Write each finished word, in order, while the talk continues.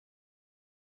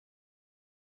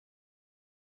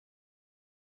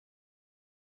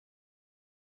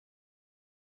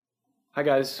Hi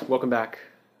guys, welcome back.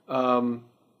 We're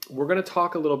going to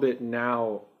talk a little bit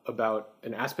now about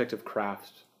an aspect of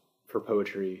craft for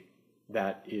poetry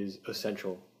that is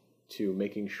essential to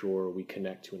making sure we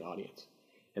connect to an audience,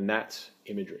 and that's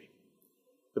imagery.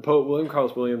 The poet William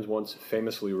Carlos Williams once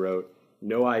famously wrote,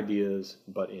 "No ideas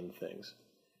but in things."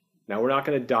 Now, we're not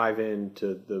going to dive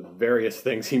into the various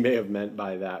things he may have meant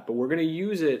by that, but we're going to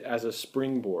use it as a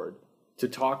springboard to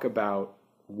talk about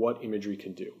what imagery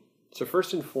can do. So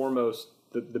first and foremost,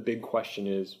 the big question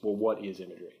is, well, what is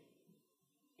imagery?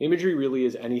 Imagery really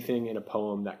is anything in a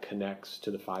poem that connects to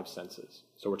the five senses.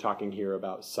 So we're talking here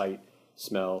about sight,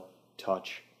 smell,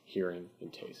 touch, hearing,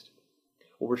 and taste.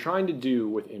 What we're trying to do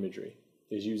with imagery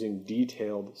is using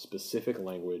detailed, specific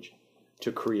language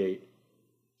to create,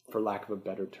 for lack of a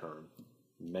better term,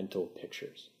 mental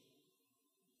pictures.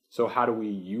 So how do we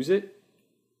use it?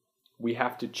 We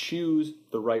have to choose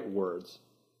the right words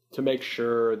to make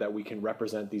sure that we can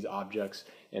represent these objects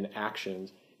and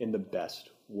actions in the best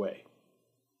way.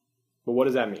 But what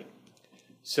does that mean?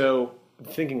 So I'm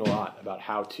thinking a lot about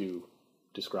how to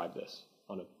describe this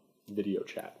on a video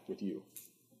chat with you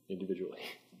individually.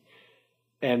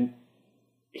 And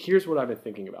here's what I've been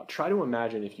thinking about. Try to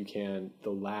imagine, if you can, the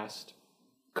last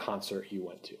concert you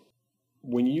went to.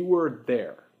 When you were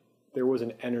there was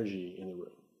an energy in the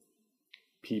room.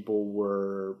 People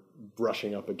were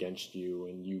brushing up against you,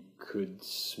 and you could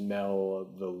smell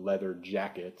the leather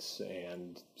jackets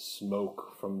and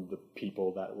smoke from the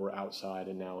people that were outside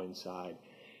and now inside.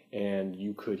 And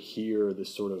you could hear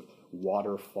this sort of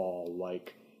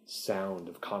waterfall-like sound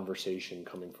of conversation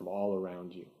coming from all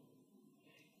around you.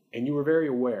 And you were very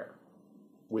aware,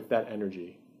 with that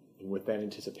energy and with that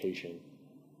anticipation,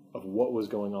 of what was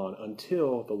going on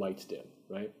until the lights dimmed,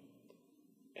 right?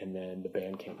 And then the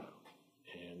band came out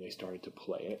and they started to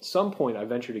play. And at some point, I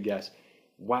venture to guess,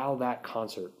 while that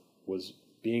concert was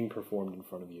being performed in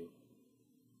front of you,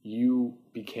 you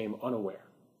became unaware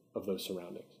of those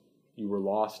surroundings. You were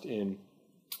lost in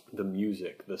the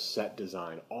music, the set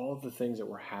design, all of the things that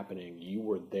were happening. You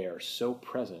were there, so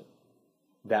present,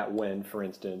 that when, for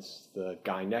instance, the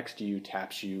guy next to you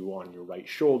taps you on your right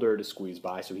shoulder to squeeze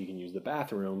by so he can use the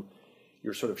bathroom,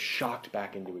 you're sort of shocked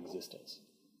back into existence.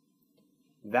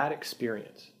 That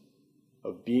experience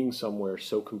of being somewhere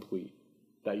so complete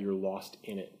that you're lost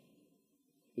in it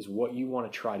is what you want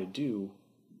to try to do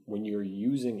when you're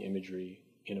using imagery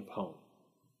in a poem.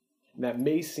 And that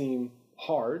may seem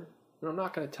hard, and I'm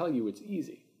not going to tell you it's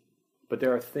easy, but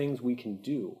there are things we can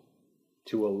do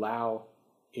to allow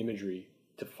imagery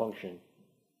to function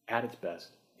at its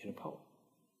best in a poem.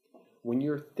 When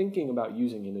you're thinking about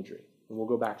using imagery, and we'll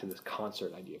go back to this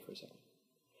concert idea for a second,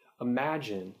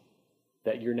 imagine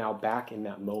that you're now back in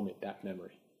that moment, that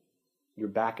memory. You're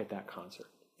back at that concert.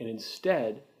 And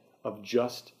instead of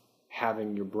just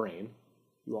having your brain,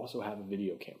 you also have a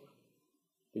video camera.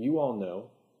 But you all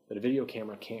know that a video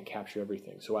camera can't capture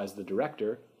everything. So as the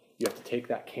director, you have to take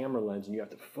that camera lens and you have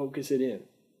to focus it in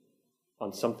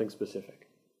on something specific.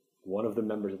 One of the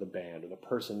members of the band or the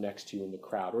person next to you in the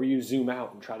crowd, or you zoom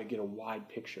out and try to get a wide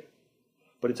picture.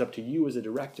 But it's up to you as a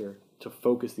director to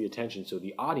focus the attention so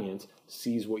the audience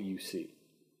sees what you see.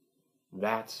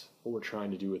 That's what we're trying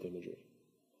to do with imagery.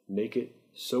 Make it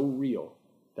so real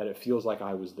that it feels like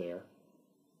I was there,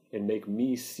 and make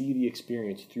me see the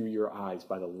experience through your eyes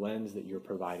by the lens that you're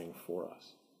providing for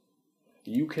us.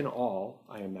 You can all,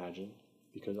 I imagine,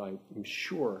 because I'm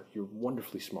sure you're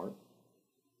wonderfully smart,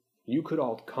 you could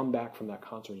all come back from that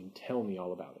concert and tell me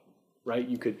all about it, right?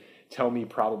 You could tell me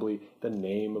probably the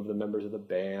name of the members of the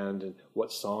band and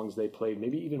what songs they played,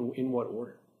 maybe even in what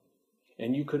order.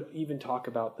 And you could even talk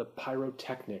about the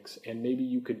pyrotechnics, and maybe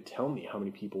you could tell me how many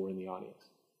people were in the audience.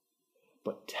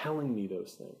 But telling me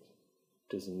those things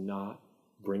does not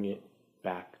bring it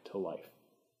back to life.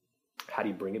 How do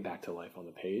you bring it back to life on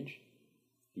the page?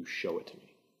 You show it to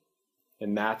me.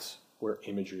 And that's where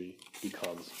imagery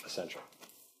becomes essential.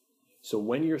 So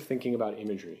when you're thinking about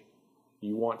imagery,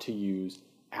 you want to use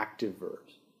active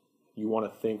verbs. You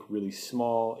want to think really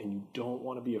small, and you don't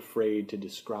want to be afraid to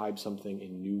describe something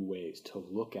in new ways, to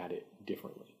look at it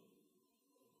differently.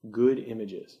 Good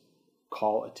images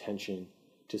call attention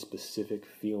to specific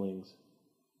feelings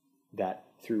that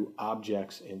through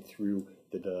objects and through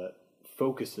the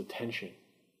focused attention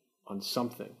on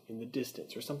something in the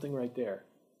distance or something right there,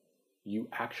 you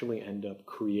actually end up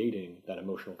creating that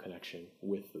emotional connection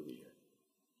with the reader.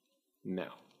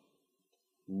 Now,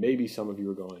 maybe some of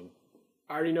you are going,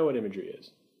 I already know what imagery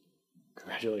is.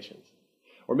 Congratulations.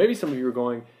 Or maybe some of you are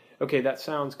going, okay, that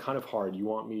sounds kind of hard. You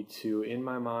want me to, in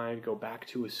my mind, go back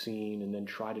to a scene and then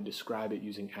try to describe it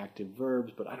using active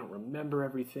verbs, but I don't remember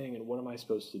everything, and what am I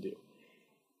supposed to do?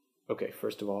 Okay,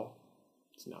 first of all,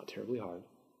 it's not terribly hard.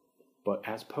 But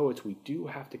as poets, we do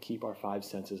have to keep our five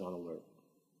senses on alert.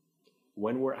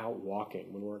 When we're out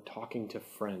walking, when we're talking to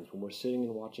friends, when we're sitting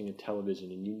and watching a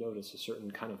television and you notice a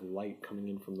certain kind of light coming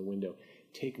in from the window,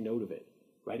 take note of it.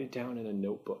 Write it down in a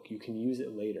notebook. You can use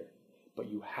it later, but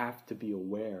you have to be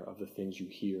aware of the things you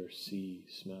hear, see,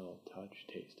 smell, touch,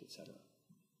 taste, etc.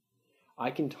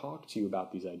 I can talk to you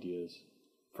about these ideas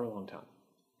for a long time,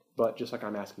 but just like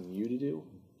I'm asking you to do,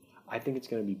 I think it's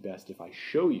going to be best if I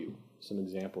show you some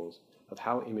examples of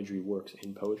how imagery works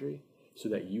in poetry so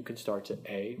that you can start to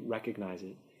A, recognize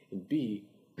it, and B,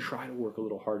 try to work a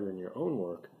little harder in your own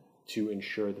work to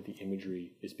ensure that the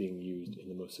imagery is being used in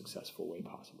the most successful way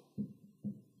possible.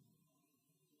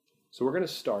 So we're going to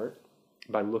start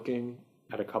by looking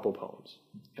at a couple poems.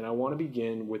 And I want to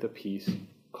begin with a piece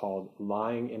called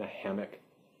Lying in a Hammock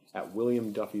at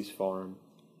William Duffy's Farm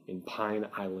in Pine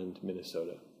Island,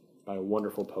 Minnesota, by a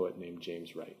wonderful poet named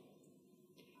James Wright.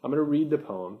 I'm going to read the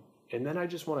poem, and then I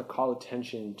just want to call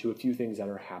attention to a few things that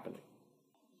are happening.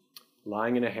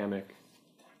 Lying in a hammock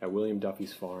at William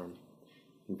Duffy's farm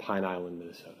in Pine Island,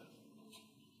 Minnesota.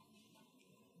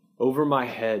 Over my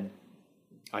head,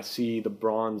 I see the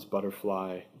bronze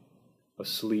butterfly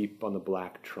asleep on the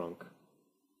black trunk,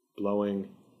 blowing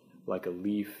like a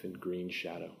leaf in green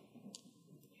shadow.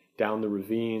 Down the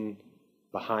ravine,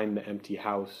 behind the empty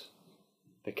house,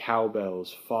 the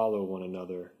cowbells follow one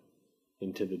another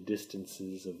into the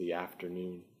distances of the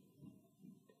afternoon.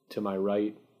 To my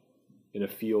right, in a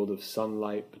field of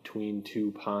sunlight between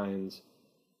two pines,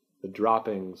 the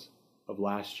droppings of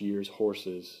last year's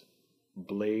horses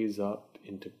blaze up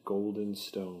into golden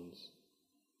stones.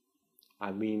 I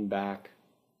lean back,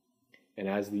 and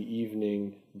as the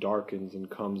evening darkens and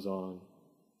comes on,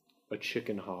 a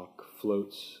chicken hawk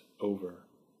floats over,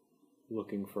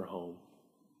 looking for home.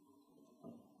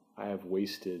 I have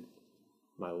wasted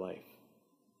my life.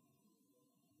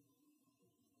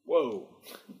 Whoa,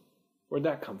 where'd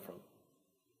that come from?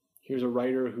 Here's a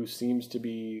writer who seems to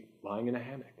be lying in a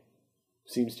hammock,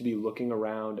 seems to be looking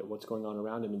around at what's going on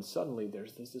around him, and suddenly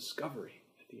there's this discovery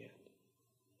at the end.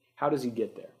 How does he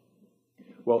get there?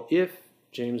 Well, if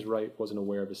James Wright wasn't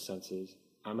aware of his senses,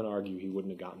 I'm going to argue he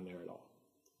wouldn't have gotten there at all.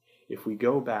 If we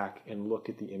go back and look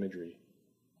at the imagery,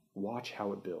 watch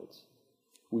how it builds.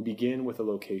 We begin with a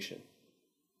location.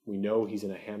 We know he's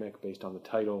in a hammock based on the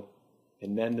title,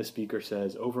 and then the speaker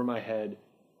says, over my head,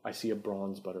 I see a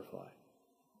bronze butterfly.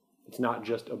 It's not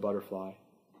just a butterfly,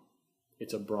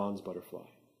 it's a bronze butterfly.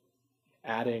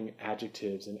 Adding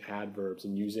adjectives and adverbs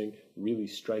and using really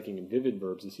striking and vivid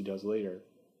verbs, as he does later,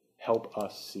 help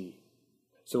us see.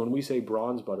 So when we say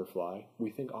bronze butterfly, we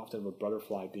think often of a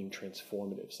butterfly being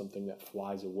transformative, something that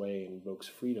flies away and invokes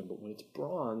freedom. But when it's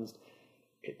bronzed,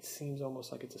 it seems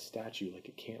almost like it's a statue, like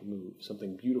it can't move,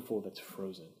 something beautiful that's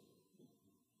frozen.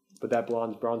 But that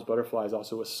bronze butterfly is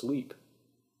also asleep.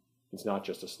 It's not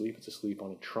just asleep, it's asleep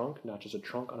on a trunk, not just a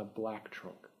trunk, on a black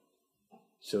trunk.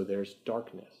 So there's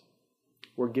darkness.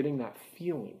 We're getting that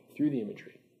feeling through the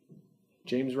imagery.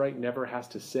 James Wright never has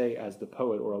to say as the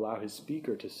poet or allow his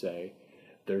speaker to say,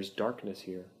 there's darkness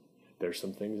here. There's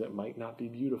some things that might not be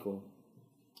beautiful.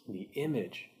 The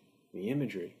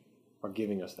imagery are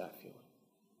giving us that feeling.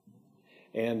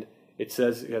 And it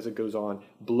says, as it goes on,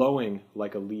 blowing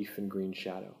like a leaf in green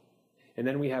shadow. And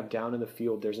then we have down in the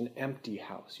field, there's an empty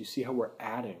house. You see how we're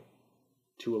adding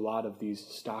to a lot of these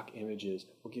stock images.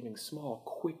 We're giving small,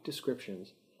 quick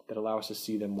descriptions that allow us to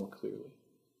see them more clearly.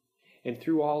 And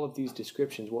through all of these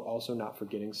descriptions, we're also not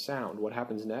forgetting sound. What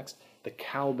happens next? The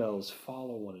cowbells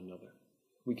follow one another.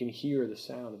 We can hear the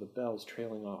sound of the bells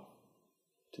trailing off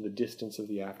to the distance of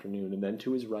the afternoon. And then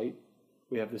to his right,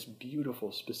 we have this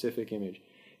beautiful, specific image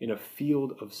in a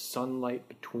field of sunlight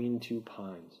between two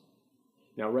pines.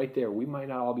 Now, right there, we might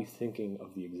not all be thinking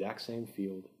of the exact same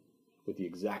field with the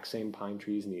exact same pine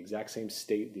trees in the exact same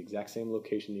state, the exact same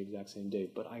location, the exact same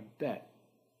date. But I bet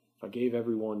if I gave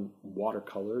everyone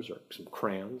watercolors or some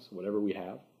crayons, whatever we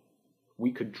have,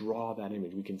 we could draw that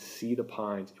image. We can see the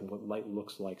pines and what light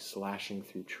looks like slashing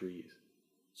through trees.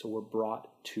 So we're brought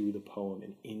to the poem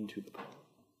and into the poem.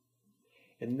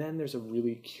 And then there's a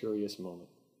really curious moment.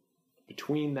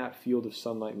 Between that field of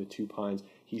sunlight and the two pines,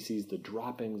 he sees the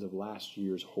droppings of last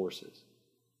year's horses.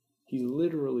 He's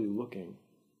literally looking,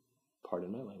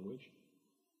 pardon my language,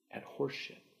 at horse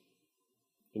shit.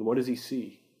 And what does he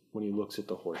see when he looks at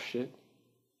the horse shit?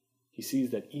 He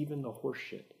sees that even the horse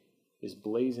shit is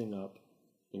blazing up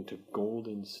into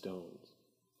golden stones.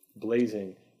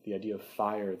 Blazing, the idea of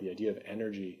fire, the idea of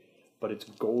energy, but it's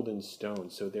golden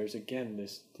stones. So there's again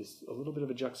this a little bit of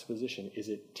a juxtaposition. Is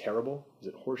it terrible? Is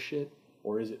it horse shit?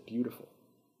 Or is it beautiful?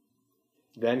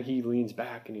 Then he leans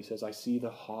back and he says, I see the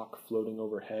hawk floating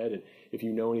overhead. And if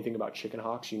you know anything about chicken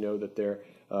hawks, you know that they're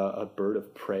a bird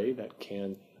of prey that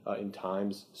can, in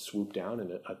times, swoop down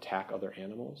and attack other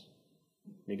animals,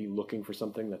 maybe looking for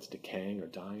something that's decaying or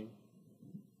dying.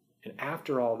 And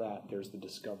after all that, there's the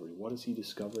discovery. What does he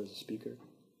discover as a speaker?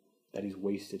 That he's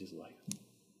wasted his life.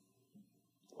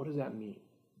 What does that mean?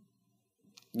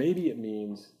 Maybe it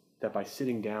means that by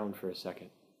sitting down for a second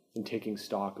and taking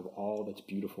stock of all that's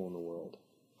beautiful in the world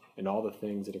and all the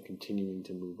things that are continuing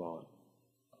to move on,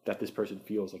 that this person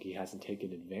feels like he hasn't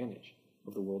taken advantage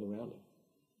of the world around him,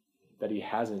 that he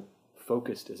hasn't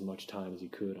focused as much time as he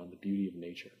could on the beauty of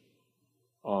nature,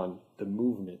 on the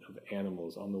movement of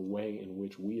animals, on the way in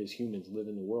which we as humans live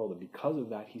in the world. And because of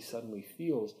that, he suddenly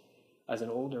feels, as an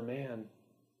older man,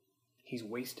 he's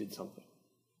wasted something.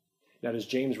 Now, does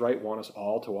James Wright want us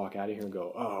all to walk out of here and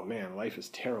go, oh man, life is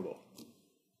terrible?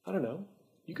 I don't know.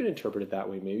 You could interpret it that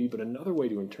way maybe, but another way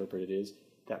to interpret it is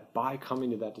that by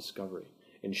coming to that discovery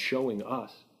and showing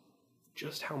us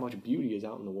just how much beauty is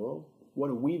out in the world, what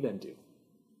do we then do?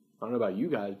 I don't know about you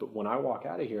guys, but when I walk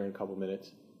out of here in a couple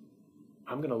minutes,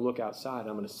 I'm going to look outside and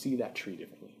I'm going to see that tree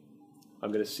differently.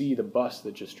 I'm going to see the bus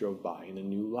that just drove by in a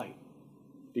new light,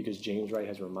 because James Wright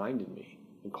has reminded me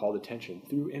and called attention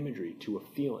through imagery to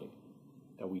a feeling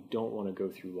that we don't want to go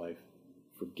through life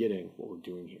forgetting what we're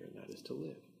doing here, and that is to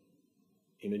live.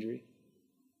 Imagery,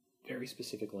 very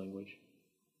specific language,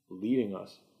 leading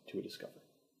us to a discovery.